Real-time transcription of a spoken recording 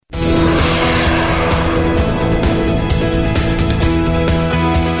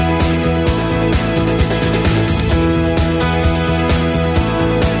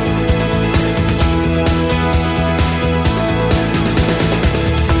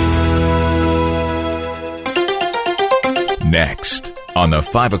Next on the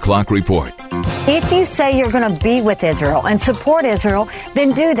 5 o'clock report. If you say you're going to be with Israel and support Israel,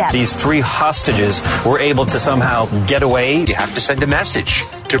 then do that. These 3 hostages were able to somehow get away. You have to send a message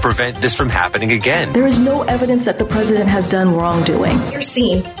to prevent this from happening again. There is no evidence that the president has done wrongdoing. You're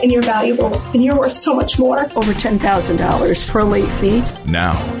seen and you're valuable and you're worth so much more. Over $10,000 per late fee.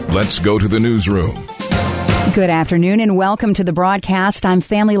 Now, let's go to the newsroom. Good afternoon and welcome to the broadcast. I'm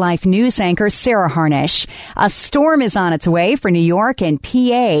Family Life News anchor Sarah Harnish. A storm is on its way for New York, and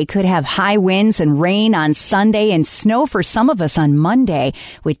PA could have high winds and rain on Sunday and snow for some of us on Monday,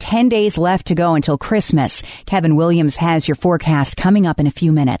 with 10 days left to go until Christmas. Kevin Williams has your forecast coming up in a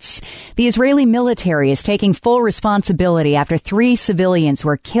few minutes. The Israeli military is taking full responsibility after 3 civilians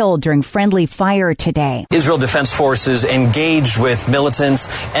were killed during friendly fire today. Israel Defense Forces engaged with militants,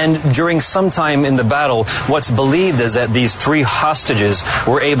 and during some time in the battle, what's believed is that these 3 hostages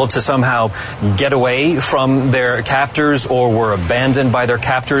were able to somehow get away from their captors or were abandoned by their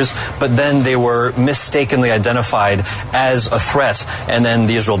captors, but then they were mistakenly identified as a threat, and then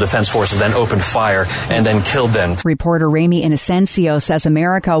the Israel Defense Forces then opened fire and then killed them. Reporter Ramy Inocencio says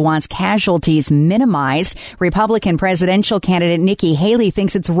America wants casualties minimized. Republican presidential candidate Nikki Haley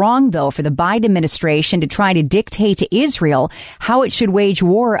thinks it's wrong, though, for the Biden administration to try to dictate to Israel how it should wage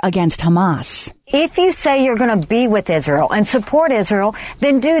war against Hamas. If you say you're going to be with Israel and support Israel,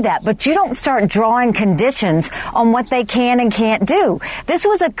 then do that. But you don't start drawing conditions on what they can and can't do. This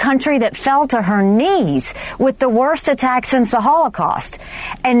was a country that fell to her knees with the worst attack since the Holocaust.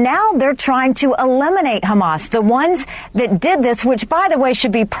 And now they're trying to eliminate Hamas, the ones that did this, which, by the way,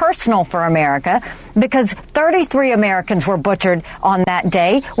 should be personal for America, because 33 Americans were butchered on that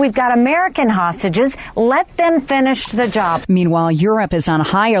day. We've got American hostages. Let them finish the job. Meanwhile, Europe is on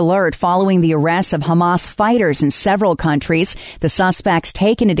high alert following the arrest of Hamas fighters in several countries. The suspects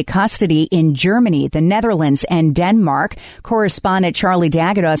taken into custody in Germany, the Netherlands, and Denmark. Correspondent Charlie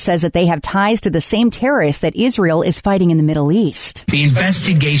D'Agata says that they have ties to the same terrorists that Israel is fighting in the Middle East. The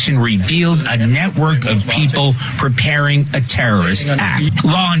investigation revealed a network of people preparing a terrorist act.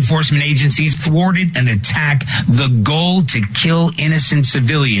 Law enforcement agencies thwarted an attack, the goal to kill innocent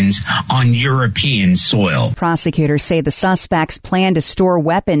civilians on European soil. Prosecutors say the suspects plan to store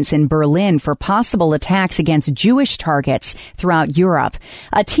weapons in Berlin for possible attacks against Jewish targets throughout Europe.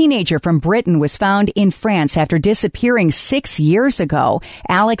 A teenager from Britain was found in France after disappearing 6 years ago.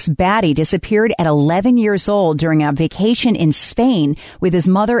 Alex Batty disappeared at 11 years old during a vacation in Spain with his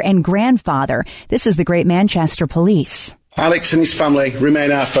mother and grandfather. This is the Great Manchester Police. Alex and his family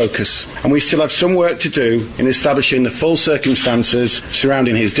remain our focus, and we still have some work to do in establishing the full circumstances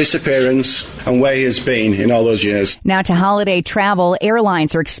surrounding his disappearance and where he has been in all those years. Now to holiday travel.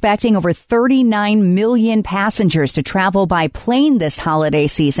 Airlines are expecting over 39 million passengers to travel by plane this holiday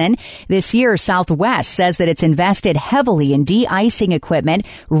season. This year, Southwest says that it's invested heavily in de-icing equipment,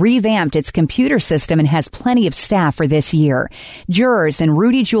 revamped its computer system, and has plenty of staff for this year. Jurors in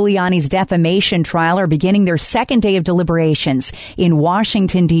Rudy Giuliani's defamation trial are beginning their second day of deliberations in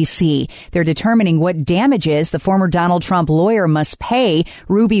Washington, D.C. They're determining what damages the former Donald Trump lawyer must pay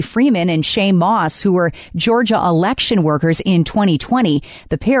Ruby Freeman and Shay Moss, who were Georgia election workers in 2020.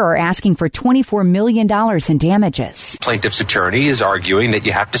 The pair are asking for $24 million in damages. Plaintiff's attorney is arguing that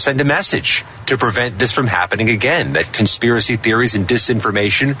you have to send a message to prevent this from happening again, that conspiracy theories and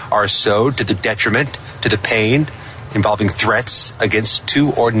disinformation are sowed to the detriment, to the pain, involving threats against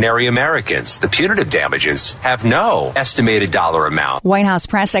 2 ordinary Americans. The punitive damages have no estimated dollar amount. White House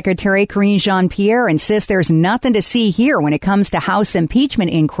Press Secretary Karine Jean-Pierre insists there's nothing to see here when it comes to House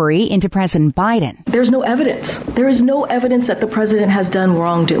impeachment inquiry into President Biden. There's no evidence. There is no evidence that the president has done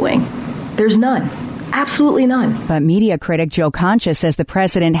wrongdoing. There's none. Absolutely none. But media critic Joe Concha says the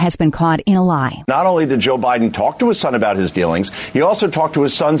president has been caught in a lie. Not only did Joe Biden talk to his son about his dealings, he also talked to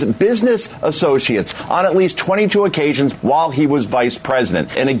his son's business associates on at least 22 occasions while he was vice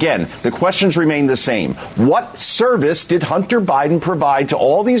president. And again, the questions remain the same. What service did Hunter Biden provide to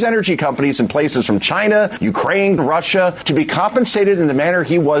all these energy companies in places from China, Ukraine, Russia, to be compensated in the manner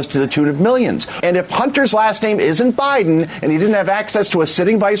he was to the tune of millions? And if Hunter's last name isn't Biden and he didn't have access to a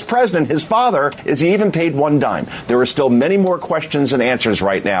sitting vice president, his father, is he even paid one dime? There are still many more questions and answers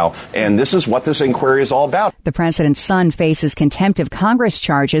right now, and this is what this inquiry is all about. The president's son faces contempt of Congress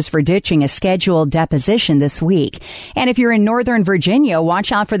charges for ditching a scheduled deposition this week. And if you're in Northern Virginia,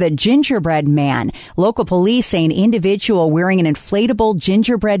 watch out for the gingerbread man. Local police say an individual wearing an inflatable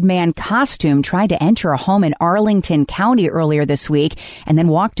gingerbread man costume tried to enter a home in Arlington County earlier this week and then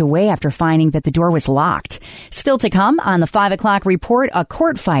walked away after finding that the door was locked. Still to come on the 5 o'clock report, a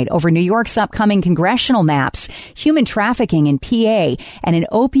court fight over New York's upcoming congressional maps, human trafficking in PA, and an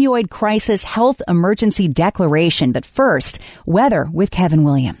opioid crisis health emergency declaration declaration. But first, weather with Kevin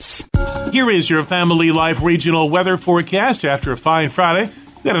Williams. Here is your Family Life regional weather forecast after a fine Friday.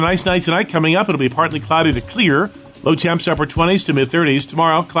 We've got a nice night tonight coming up. It'll be partly cloudy to clear. Low temps upper 20s to mid-30s.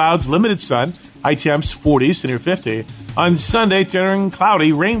 Tomorrow, clouds, limited sun. High temps 40s to near 50. On Sunday, turning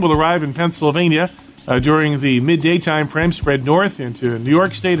cloudy. Rain will arrive in Pennsylvania during the midday time frame, spread north into New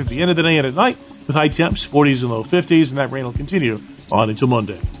York State at the end of the day and at night, with high temps 40s and low 50s, and that rain will continue on until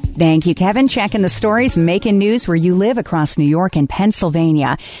Monday. Thank you, Kevin. Checking the stories, making news where you live across New York and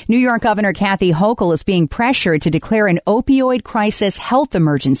Pennsylvania. New York Governor Kathy Hochul is being pressured to declare an opioid crisis health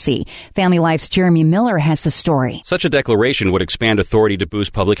emergency. Family Life's Jeremy Miller has the story. Such a declaration would expand authority to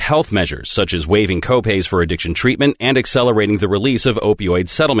boost public health measures, such as waiving copays for addiction treatment and accelerating the release of opioid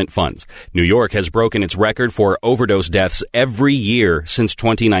settlement funds. New York has broken its record for overdose deaths every year since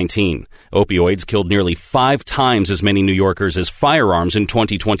 2019. Opioids killed nearly 5 times as many New Yorkers as firearms in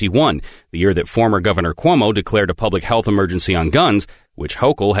 2021, the year that former Governor Cuomo declared a public health emergency on guns, which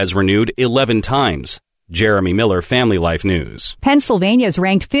Hochul has renewed 11 times. Jeremy Miller, Family Life News. Pennsylvania is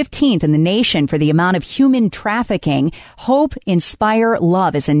ranked 15th in the nation for the amount of human trafficking. Hope Inspire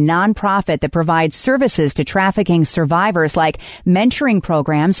Love is a nonprofit that provides services to trafficking survivors like mentoring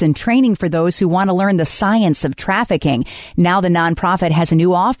programs and training for those who want to learn the science of trafficking. Now the nonprofit has a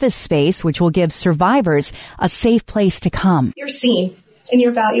new office space which will give survivors a safe place to come. You're seen and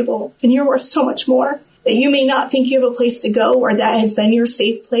you're valuable and you're worth so much more. That you may not think you have a place to go or that has been your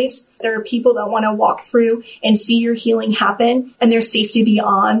safe place. There are people that want to walk through and see your healing happen, and there's safety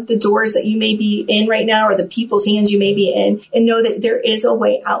beyond the doors that you may be in right now or the people's hands you may be in, and know that there is a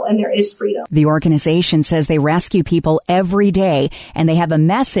way out and there is freedom. The organization says they rescue people every day, and they have a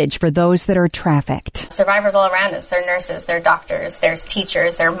message for those that are trafficked. Survivors all around us, they're nurses, they're doctors, there's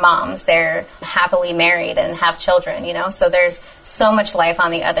teachers, they're moms, they're happily married and have children, so there's so much life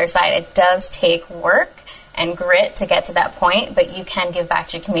on the other side. It does take work and grit to get to that point, but you can give back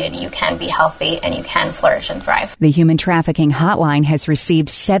to your community, you can be healthy, and you can flourish and thrive. The Human Trafficking Hotline has received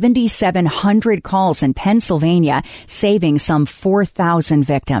 7,700 calls in Pennsylvania, saving some 4,000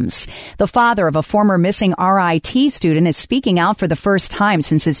 victims. The father of a former missing RIT student is speaking out for the first time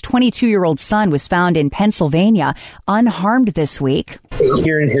since his 22-year-old son was found in Pennsylvania unharmed this week.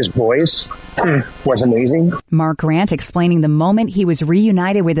 Hearing his voice was amazing. Mark Grant explaining the moment he was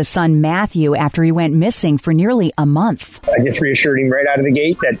reunited with his son Matthew after he went missing for nearly a month. I just reassured him right out of the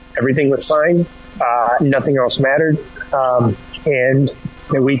gate that everything was fine, nothing else mattered, and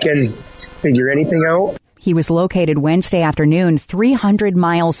that we can figure anything out. He was located Wednesday afternoon 300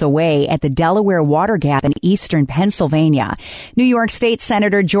 miles away at the Delaware Water Gap in eastern Pennsylvania. New York State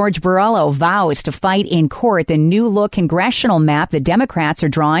Senator George Borrello vows to fight in court the new-look congressional map the Democrats are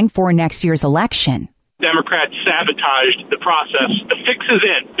drawing for next year's election. Democrats sabotaged the process. The fix is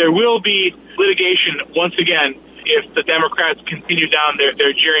in. There will be litigation once again if the Democrats continue down their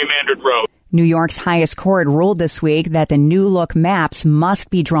gerrymandered road. New York's highest court ruled this week that the new look maps must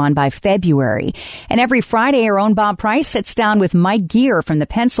be drawn by February. And every Friday, our own Bob Price sits down with Mike Geer from the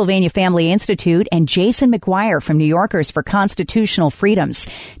Pennsylvania Family Institute and Jason McGuire from New Yorkers for Constitutional Freedoms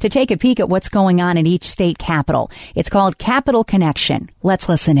to take a peek at what's going on in each state capital. It's called Capital Connection. Let's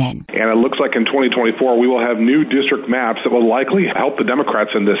listen in. And it looks like in 2024, we will have new district maps that will likely help the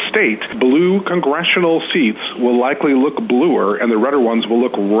Democrats in this state. Blue congressional seats will likely look bluer and the redder ones will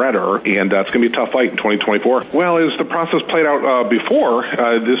look redder. And it's going to be a tough fight in 2024. Well, as the process played out before,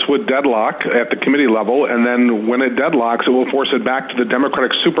 this would deadlock at the committee level, and then when it deadlocks, it will force it back to the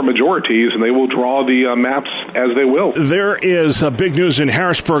Democratic supermajorities, and they will draw the maps as they will. There is big news in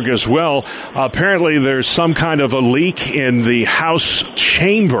Harrisburg as well. Apparently, there's some kind of a leak in the House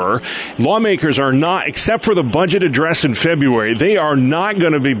chamber. Lawmakers are not, except for the budget address in February, they are not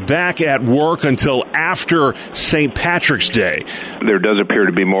going to be back at work until after St. Patrick's Day. There does appear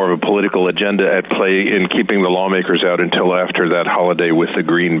to be more of a political agenda at play in keeping the lawmakers out until after that holiday with the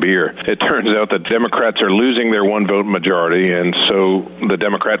green beer. It turns out that Democrats are losing their one-vote majority, and so the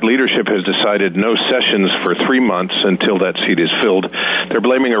Democrat leadership has decided no sessions for 3 months until that seat is filled. They're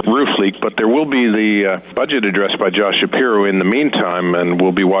blaming a roof leak, but there will be the budget address by Josh Shapiro in the meantime, and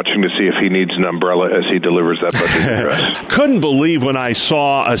we'll be watching to see if he needs an umbrella as he delivers that budget address. Couldn't believe when I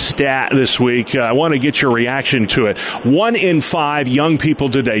saw a stat this week. I want to get your reaction to it. 1 in 5 young people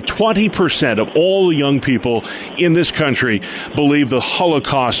today, 20% of all the young people in this country believe the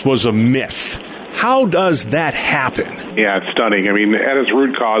Holocaust was a myth. How does that happen? Yeah, it's stunning. I mean, at its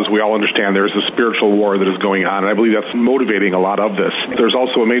root cause, we all understand there's a spiritual war that is going on, and I believe that's motivating a lot of this. There's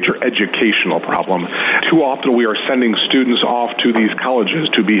also a major educational problem. Too often we are sending students off to these colleges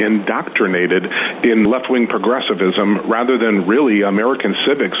to be indoctrinated in left-wing progressivism rather than really American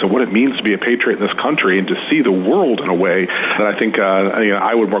civics and what it means to be a patriot in this country and to see the world in a way that I think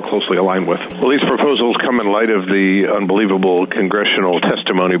I would more closely align with. Well, these proposals come in light of the unbelievable congressional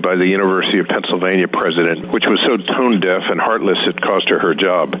testimony by the University of Pennsylvania president, which was so tone-deaf and heartless it cost her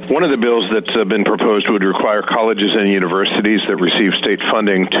job. One of the bills that's been proposed would require colleges and universities that receive state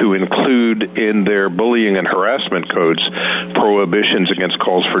funding to include in their bullying and harassment codes prohibitions against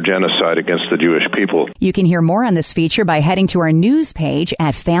calls for genocide against the Jewish people. You can hear more on this feature by heading to our news page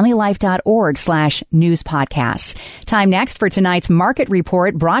at familylife.org/news podcasts. Time next for tonight's market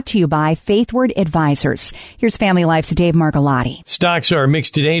report brought to you by Faithward Advisors. Here's Family Life's Dave Margolotti. Stocks are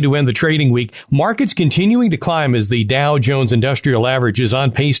mixed today to end the trading week. Markets continuing to climb as the Dow Jones Industrial Average is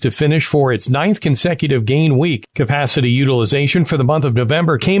on pace to finish for its 9th consecutive gain week. Capacity utilization for the month of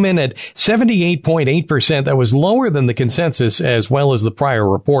November came in at 78.8%. That was lower than the consensus as well as the prior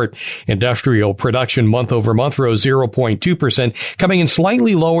report. Industrial production month over month rose 0.2%, coming in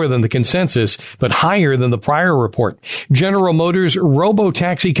slightly lower than the consensus, but higher than the prior report. General Motors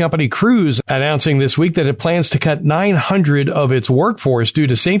robo-taxi company Cruise announcing this week that it plans to cut 900 of its workforce due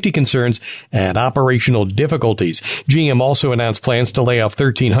to safety concerns and operational difficulties. GM also announced plans to lay off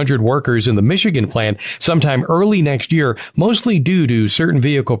 1,300 workers in the Michigan plant sometime early next year, mostly due to certain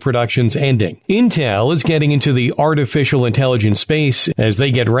vehicle productions ending. Intel is getting into the artificial intelligence space as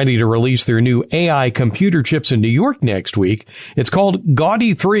they get ready to release their new AI computer chips in New York next week. It's called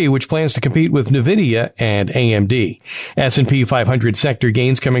Gaudi 3, which plans to compete with NVIDIA and AMD. S&P 500 sector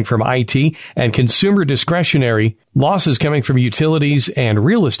gains coming from IT and consumer discretionary, losses coming from utilities and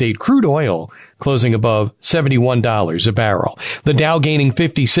real estate. Crude oil closing above $71 a barrel. The Dow gaining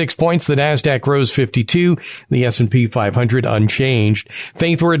 56 points, the Nasdaq rose 52, the S&P 500 unchanged.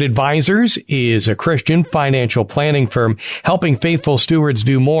 Faithward Advisors is a Christian financial planning firm helping faithful stewards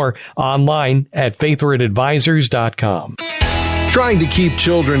do more. Online at faithwardadvisors.com. Trying to keep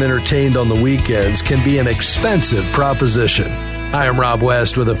children entertained on the weekends can be an expensive proposition. Hi, I'm Rob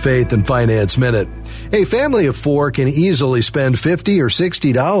West with a Faith and Finance Minute. A family of 4 can easily spend $50 or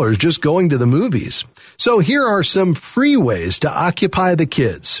 $60 just going to the movies. So here are some free ways to occupy the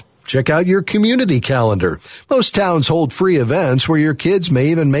kids. Check out your community calendar. Most towns hold free events where your kids may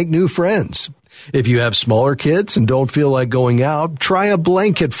even make new friends. If you have smaller kids and don't feel like going out, try a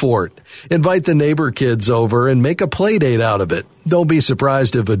blanket fort. Invite the neighbor kids over and make a play date out of it. Don't be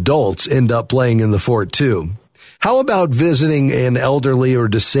surprised if adults end up playing in the fort too. How about visiting an elderly or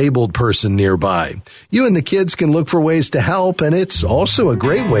disabled person nearby? You and the kids can look for ways to help, and it's also a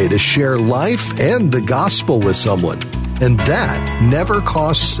great way to share life and the gospel with someone. And that never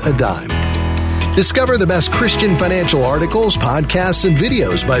costs a dime. Discover the best Christian financial articles, podcasts, and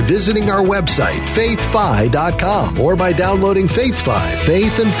videos by visiting our website, faithfi.com, or by downloading FaithFi,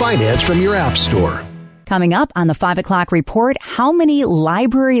 Faith and Finance from your app store. Coming up on the 5 o'clock report, how many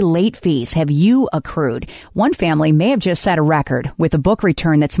library late fees have you accrued? One family may have just set a record with a book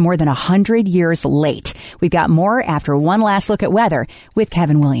return that's more than 100 years late. We've got more after one last look at weather with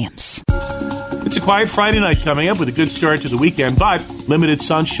Kevin Williams. It's a quiet Friday night coming up with a good start to the weekend, but limited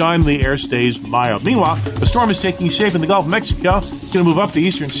sunshine, the air stays mild. Meanwhile, a storm is taking shape in the Gulf of Mexico. It's going to move up the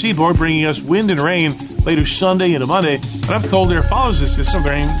eastern seaboard, bringing us wind and rain later Sunday into Monday. Enough cold air follows this system,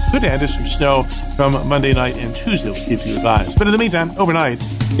 bringing could add some snow from Monday night and Tuesday. We'll keep you advised. But in the meantime, overnight,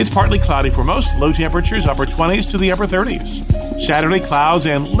 it's partly cloudy for most. Low temperatures, upper 20s to the upper 30s. Saturday, clouds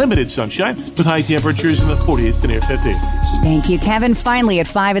and limited sunshine with high temperatures in the 40s to near 50. Thank you, Kevin. Finally, at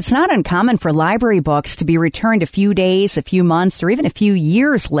 5, it's not uncommon for library books to be returned a few days, a few months, or even a few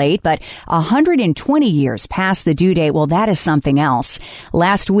years late, but 120 years past the due date, well, that is something else.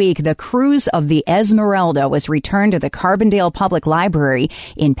 Last week, the cruise of the Esmeralda was returned to the Carbondale Public Library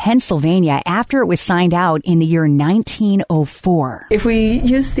in Pennsylvania after it was signed out in the year 1904. If we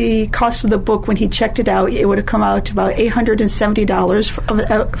used the cost of the book when he checked it out, it would have come out to about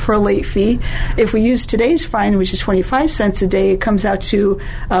 $870 for a late fee. If we use today's fine, which is 25 cents a day, it comes out to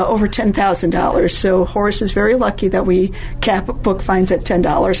over $10,000. So Horace is very lucky that we cap book fines at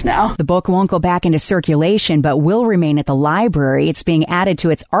 $10 now. The book won't go back into circulation, but will remain at the library. It's being added to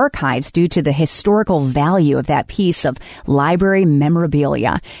its archives due to the historical value of that piece of library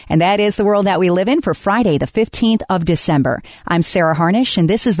memorabilia. And that is the world that we live in for Friday, the 15th of December. I'm Sarah Harnish, and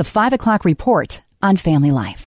this is the 5 o'clock report on Family Life.